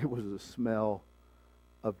it was the smell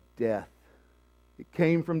of death. It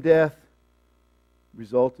came from death,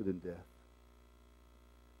 resulted in death.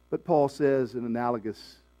 But Paul says in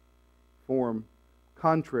analogous form,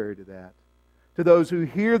 contrary to that, to those who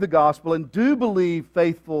hear the gospel and do believe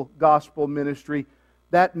faithful gospel ministry,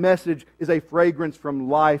 that message is a fragrance from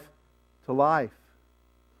life to life.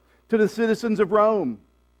 To the citizens of Rome,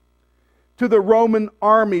 to the Roman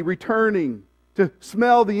army returning to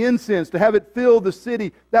smell the incense, to have it fill the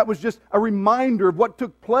city, that was just a reminder of what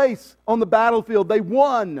took place on the battlefield. They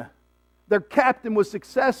won. Their captain was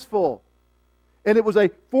successful. And it was a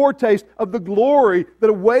foretaste of the glory that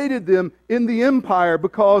awaited them in the empire,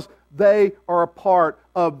 because they are a part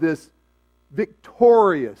of this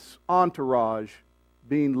victorious entourage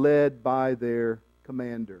being led by their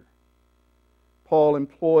commander. Paul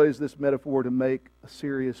employs this metaphor to make a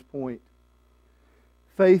serious point.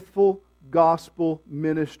 Faithful gospel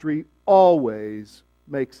ministry always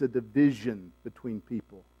makes a division between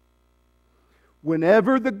people.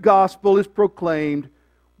 Whenever the gospel is proclaimed,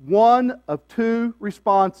 one of two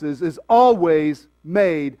responses is always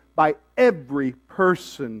made by every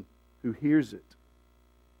person who hears it.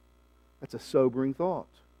 That's a sobering thought.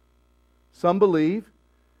 Some believe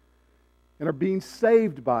and are being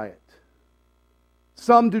saved by it.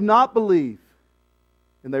 Some do not believe,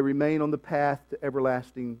 and they remain on the path to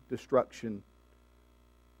everlasting destruction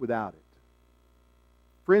without it.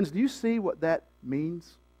 Friends, do you see what that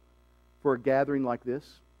means for a gathering like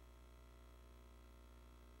this?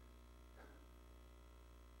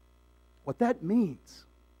 What that means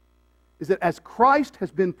is that as Christ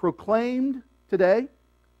has been proclaimed today,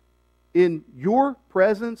 in your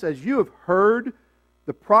presence, as you have heard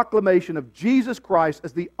the proclamation of Jesus Christ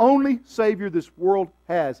as the only Savior this world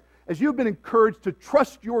has, as you've been encouraged to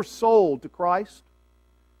trust your soul to Christ,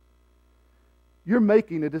 you're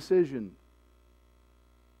making a decision.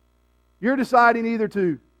 You're deciding either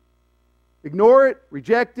to ignore it,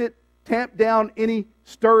 reject it, tamp down any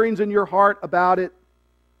stirrings in your heart about it,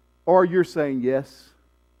 or you're saying, yes,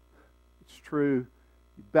 it's true.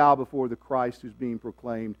 You bow before the Christ who's being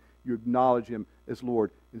proclaimed. You acknowledge Him as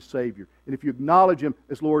Lord and Savior. And if you acknowledge Him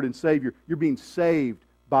as Lord and Savior, you're being saved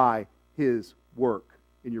by His work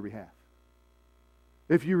in your behalf.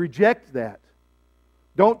 If you reject that,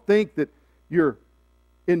 don't think that you're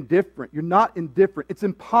indifferent. You're not indifferent. It's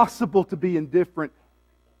impossible to be indifferent.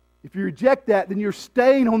 If you reject that, then you're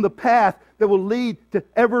staying on the path that will lead to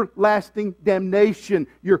everlasting damnation.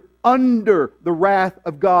 You're under the wrath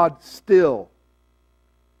of God still.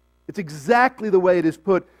 It's exactly the way it is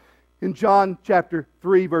put in John chapter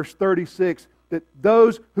 3, verse 36, that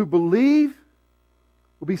those who believe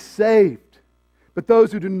will be saved. But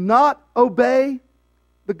those who do not obey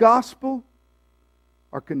the gospel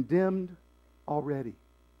are condemned already.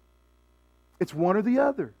 It's one or the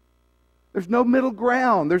other. There's no middle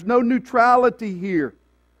ground. There's no neutrality here.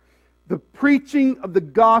 The preaching of the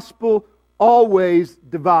gospel always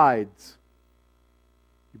divides.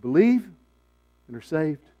 You believe and are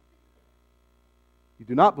saved. You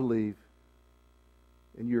do not believe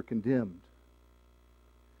and you're condemned.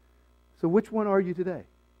 So which one are you today?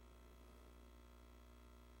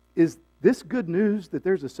 Is this good news that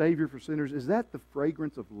there's a Savior for sinners, is that the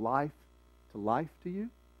fragrance of life to you?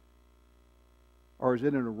 Or is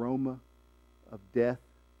it an aroma of death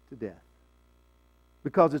to death?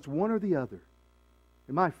 Because it's one or the other.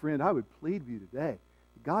 And my friend, I would plead with you today,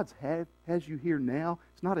 God has you here now.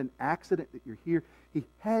 It's not an accident that you're here. He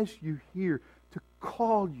has you here to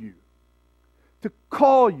call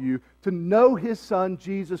you to know His Son,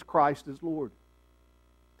 Jesus Christ, as Lord.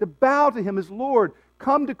 To bow to Him as Lord.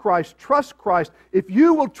 Come to Christ. Trust Christ. If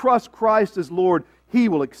you will trust Christ as Lord, He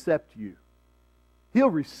will accept you. He'll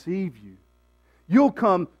receive you. You'll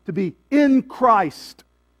come to be in Christ.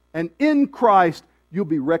 And in Christ, you'll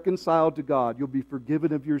be reconciled to God. You'll be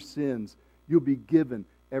forgiven of your sins. You'll be given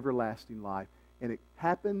everlasting life. And it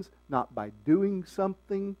happens not by doing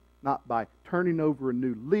something, not by turning over a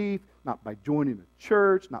new leaf, not by joining a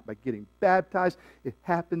church, not by getting baptized. It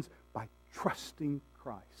happens by trusting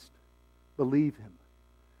Christ. Believe Him.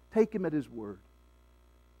 Take Him at His word.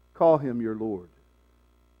 Call Him your Lord.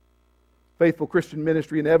 Faithful Christian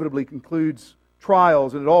ministry inevitably concludes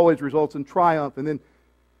trials, and it always results in triumph. And then,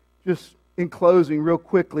 just in closing, real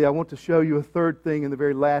quickly, I want to show you a third thing in the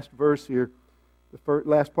very last verse here, the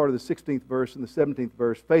last part of the 16th verse and the 17th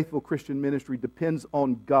verse. Faithful Christian ministry depends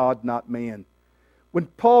on God, not man. When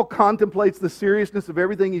Paul contemplates the seriousness of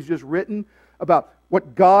everything he's just written about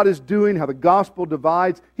what God is doing, how the gospel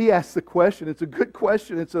divides, he asks the question. It's a good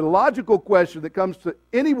question. It's a logical question that comes to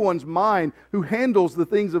anyone's mind who handles the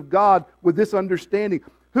things of God with this understanding.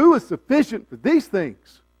 Who is sufficient for these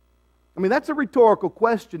things? I mean, that's a rhetorical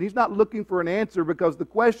question. He's not looking for an answer because the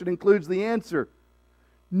question includes the answer.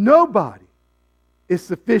 Nobody is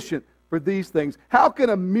sufficient for these things. How can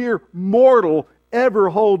a mere mortal ever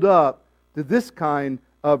hold up to this kind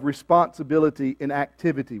of responsibility and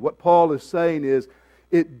activity? What Paul is saying is,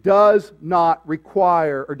 it does not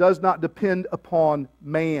require or does not depend upon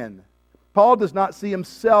man. Paul does not see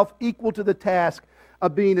himself equal to the task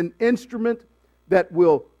of being an instrument that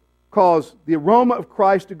will cause the aroma of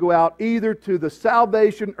Christ to go out either to the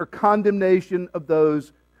salvation or condemnation of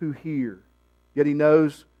those who hear. Yet he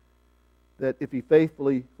knows that if he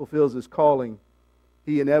faithfully fulfills his calling,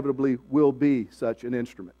 he inevitably will be such an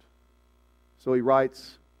instrument. So he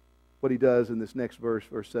writes what he does in this next verse,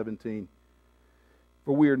 verse 17.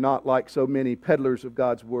 For we are not like so many peddlers of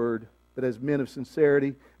God's word, but as men of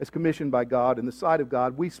sincerity, as commissioned by God in the sight of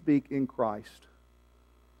God, we speak in Christ.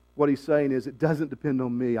 What he's saying is, it doesn't depend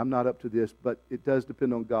on me. I'm not up to this, but it does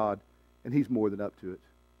depend on God, and He's more than up to it.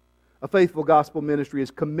 A faithful gospel ministry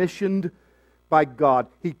is commissioned by God.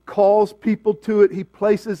 He calls people to it. He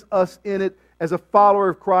places us in it. As a follower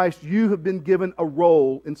of Christ, you have been given a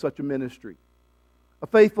role in such a ministry. A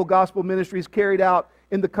faithful gospel ministry is carried out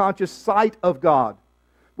in the conscious sight of God,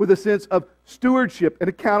 with a sense of stewardship and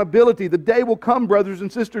accountability. The day will come, brothers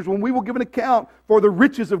and sisters, when we will give an account for the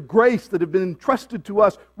riches of grace that have been entrusted to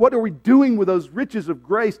us. What are we doing with those riches of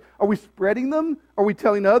grace? Are we spreading them? Are we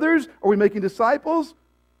telling others? Are we making disciples? Are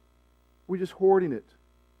we just hoarding it,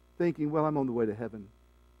 thinking, well, I'm on the way to heaven.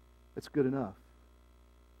 That's good enough.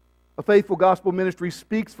 A faithful gospel ministry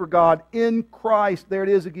speaks for God in Christ. There it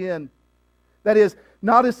is again. That is,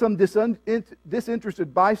 not as some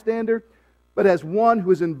disinterested bystander, but as one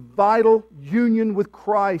who is in vital union with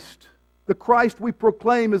Christ. The Christ we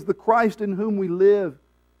proclaim is the Christ in whom we live.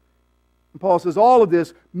 And Paul says, all of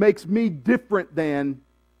this makes me different than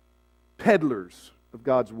peddlers of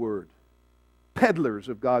God's Word. Peddlers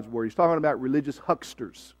of God's Word. He's talking about religious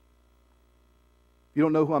hucksters. If you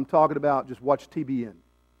don't know who I'm talking about, just watch TBN.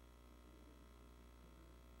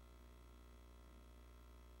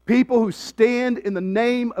 People who stand in the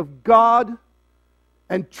name of God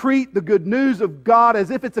and treat the good news of God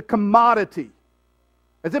as if it's a commodity,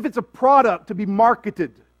 as if it's a product to be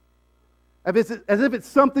marketed, as if it's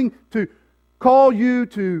something to call you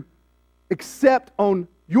to accept on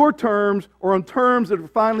your terms or on terms that are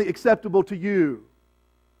finally acceptable to you.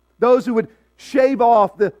 Those who would shave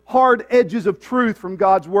off the hard edges of truth from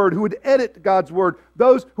God's Word, who would edit God's Word,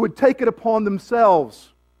 those who would take it upon themselves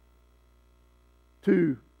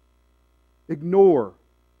to ignore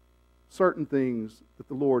certain things that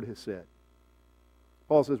the Lord has said.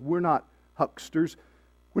 Paul says, we're not hucksters.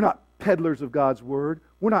 We're not peddlers of God's Word.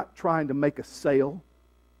 We're not trying to make a sale.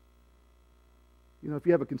 You know, if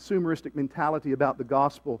you have a consumeristic mentality about the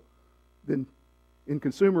gospel, then in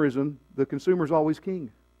consumerism, the consumer's always king.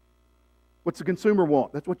 What's the consumer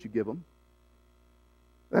want? That's what you give them.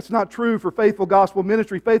 That's not true for faithful gospel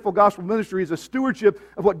ministry. Faithful gospel ministry is a stewardship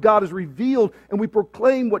of what God has revealed, and we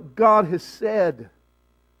proclaim what God has said.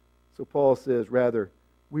 So Paul says, rather,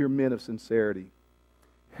 we are men of sincerity,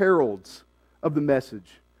 heralds of the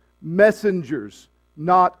message, messengers,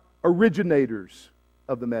 not originators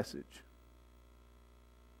of the message.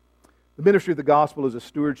 The ministry of the gospel is a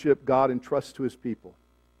stewardship God entrusts to His people.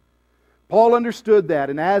 Paul understood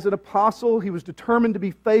that, and as an apostle, he was determined to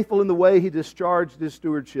be faithful in the way he discharged his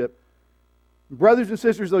stewardship. Brothers and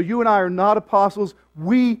sisters, though you and I are not apostles,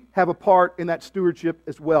 we have a part in that stewardship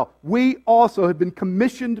as well. We also have been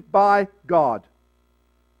commissioned by God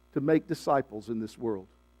to make disciples in this world.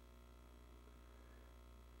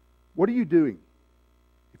 What are you doing?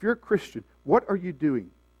 If you're a Christian, what are you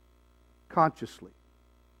doing consciously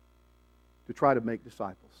to try to make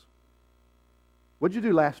disciples? What did you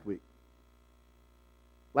do last week?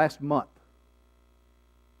 Last month?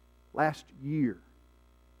 Last year?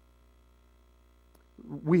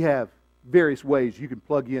 We have various ways you can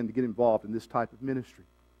plug in to get involved in this type of ministry.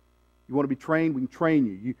 You want to be trained, we can train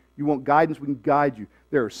you. You want guidance, we can guide you.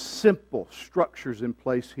 There are simple structures in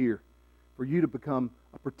place here for you to become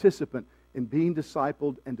a participant in being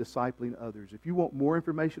discipled and discipling others. If you want more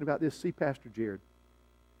information about this, see Pastor Jared.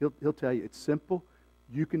 He'll tell you it's simple.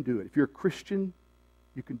 You can do it. If you're a Christian,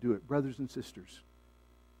 you can do it. Brothers and sisters,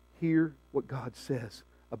 hear what God says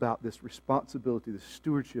about this responsibility, this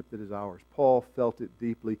stewardship that is ours. Paul felt it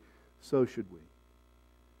deeply. So should we.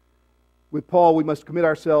 With Paul, we must commit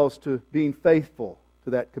ourselves to being faithful to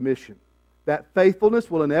that commission. That faithfulness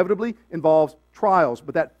will inevitably involve trials,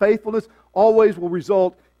 but that faithfulness always will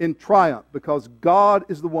result in triumph because God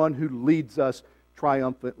is the one who leads us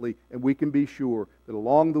triumphantly, and we can be sure that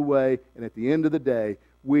along the way and at the end of the day,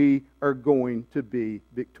 we are going to be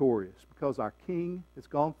victorious because our King has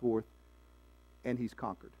gone forth and He's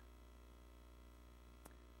conquered.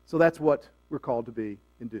 So that's what we're called to be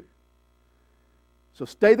and do. So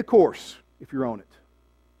stay the course if you're on it.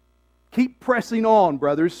 Keep pressing on,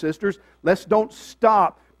 brothers, sisters. Let's don't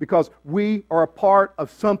stop because we are a part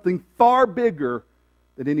of something far bigger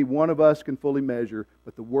than any one of us can fully measure,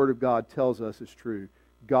 but the Word of God tells us is true.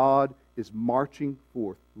 God is marching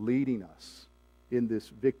forth, leading us in this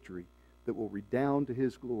victory that will redound to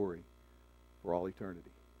His glory for all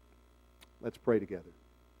eternity. Let's pray together.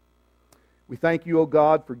 We thank you, O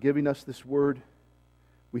God, for giving us this Word.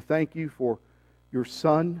 We thank you for your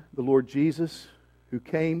Son, the Lord Jesus, who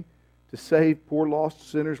came to save poor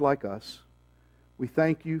lost sinners like us. We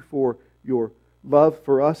thank you for your love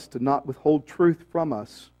for us to not withhold truth from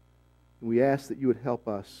us. And we ask that you would help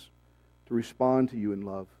us to respond to you in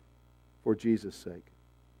love for Jesus' sake.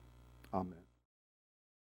 Amen.